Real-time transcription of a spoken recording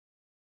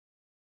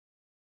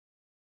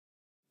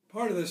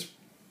Part of this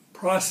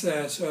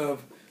process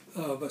of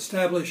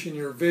establishing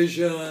your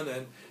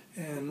vision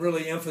and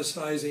really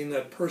emphasizing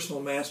that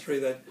personal mastery,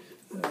 that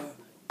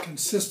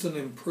consistent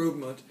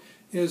improvement,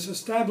 is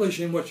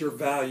establishing what your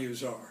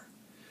values are.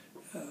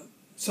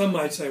 Some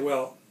might say,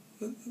 well,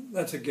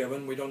 that's a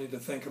given, we don't need to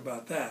think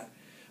about that.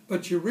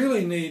 But you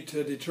really need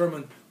to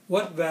determine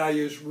what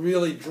values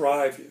really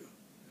drive you.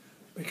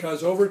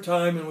 Because over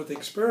time and with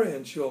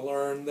experience, you'll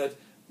learn that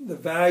the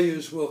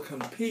values will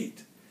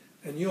compete,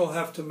 and you'll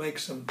have to make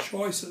some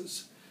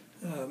choices,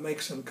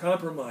 make some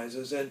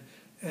compromises, and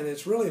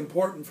it's really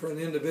important for an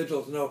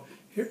individual to know,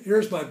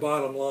 here's my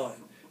bottom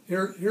line.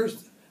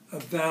 Here's a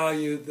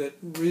value that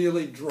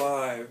really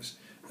drives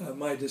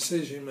my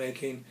decision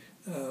making,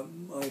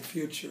 my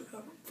future.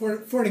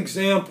 For an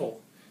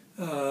example,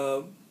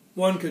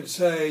 one could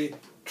say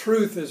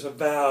truth is a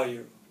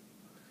value.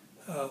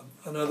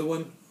 Another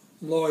one,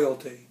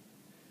 loyalty.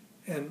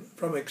 And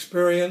from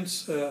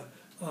experience,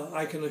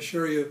 I can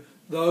assure you,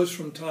 those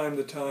from time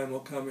to time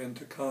will come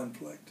into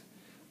conflict.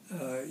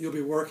 You'll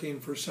be working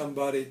for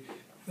somebody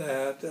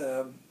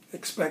that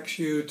expects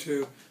you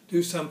to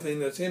do something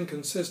that's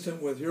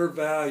inconsistent with your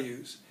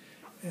values,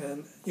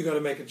 and you've got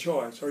to make a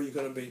choice. Are you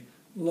going to be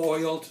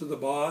loyal to the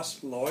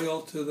boss,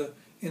 loyal to the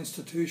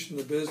institution,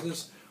 the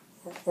business,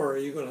 or are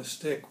you going to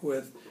stick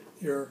with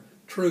your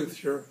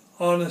truth, your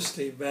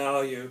honesty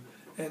value,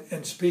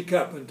 and speak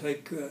up and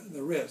take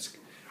the risk?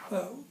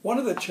 One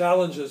of the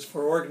challenges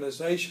for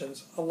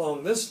organizations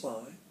along this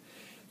line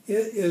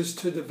is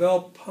to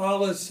develop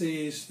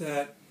policies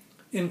that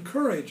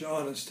encourage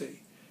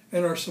honesty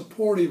and are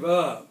supportive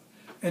of,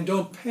 and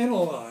don't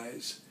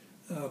penalize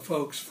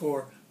folks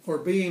for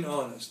being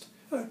honest.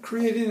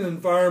 Creating an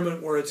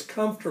environment where it's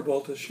comfortable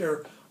to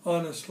share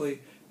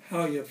honestly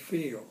how you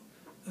feel.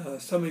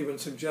 Some even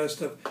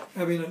suggest of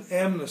having an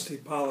amnesty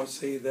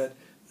policy that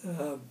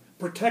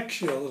protects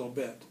you a little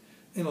bit.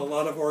 In a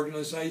lot of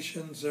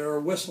organizations, there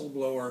are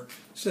whistleblower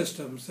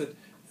systems that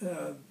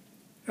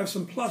have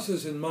some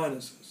pluses and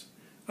minuses.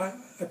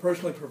 I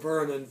personally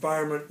prefer an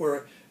environment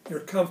where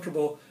you're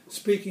comfortable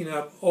speaking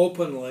up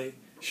openly,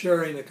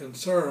 sharing a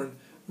concern,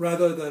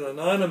 rather than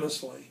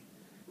anonymously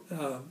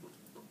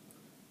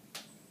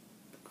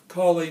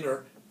calling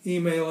or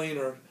emailing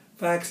or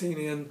faxing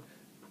in,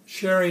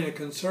 sharing a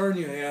concern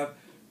you have,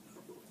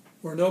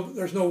 where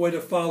there's no way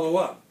to follow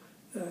up.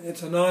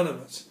 It's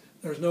anonymous.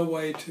 There's no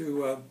way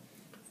to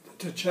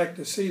check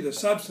to see the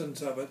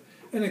substance of it,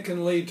 and it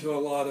can lead to a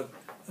lot of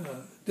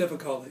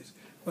difficulties.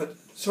 But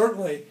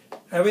certainly,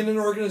 having an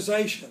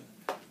organization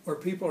where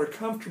people are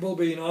comfortable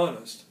being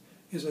honest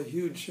is a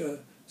huge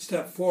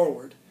step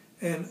forward,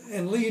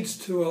 and leads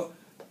to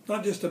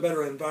not just a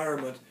better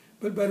environment,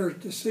 but better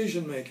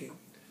decision making.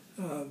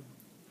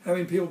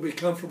 Having people be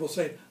comfortable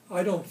saying,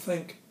 I don't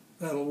think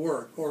that'll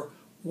work, or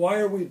why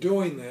are we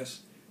doing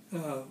this,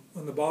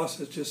 when the boss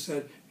has just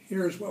said,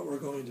 here's what we're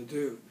going to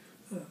do.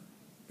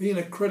 Being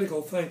a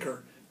critical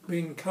thinker,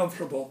 being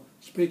comfortable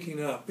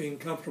speaking up, being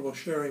comfortable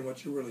sharing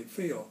what you really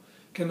feel,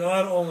 can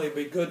not only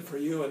be good for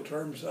you in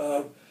terms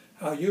of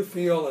how you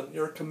feel and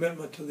your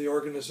commitment to the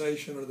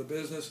organization or the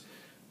business,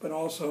 but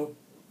also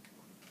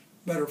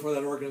better for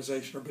that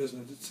organization or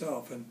business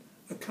itself and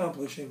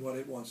accomplishing what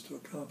it wants to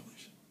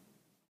accomplish.